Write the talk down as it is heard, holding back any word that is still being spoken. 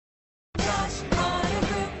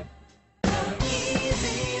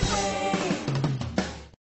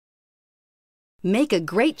Make a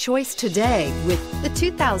great choice today with the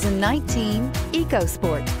 2019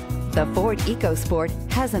 EcoSport. The Ford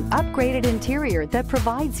EcoSport has an upgraded interior that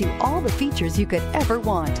provides you all the features you could ever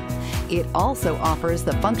want. It also offers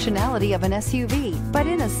the functionality of an SUV, but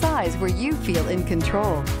in a size where you feel in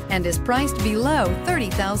control, and is priced below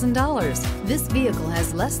 $30,000. This vehicle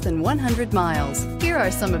has less than 100 miles. Here are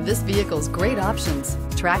some of this vehicle's great options: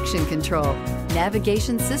 traction control,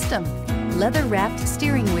 navigation system, leather-wrapped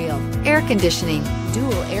steering wheel, air conditioning,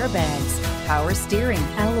 dual airbags, power steering,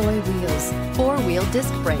 alloy wheels, four-wheel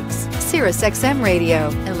disc brakes, Sirius XM radio,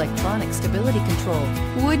 electronic stability control.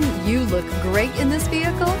 Wouldn't you look great in this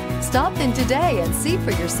vehicle? Stop in today and see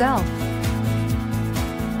for yourself.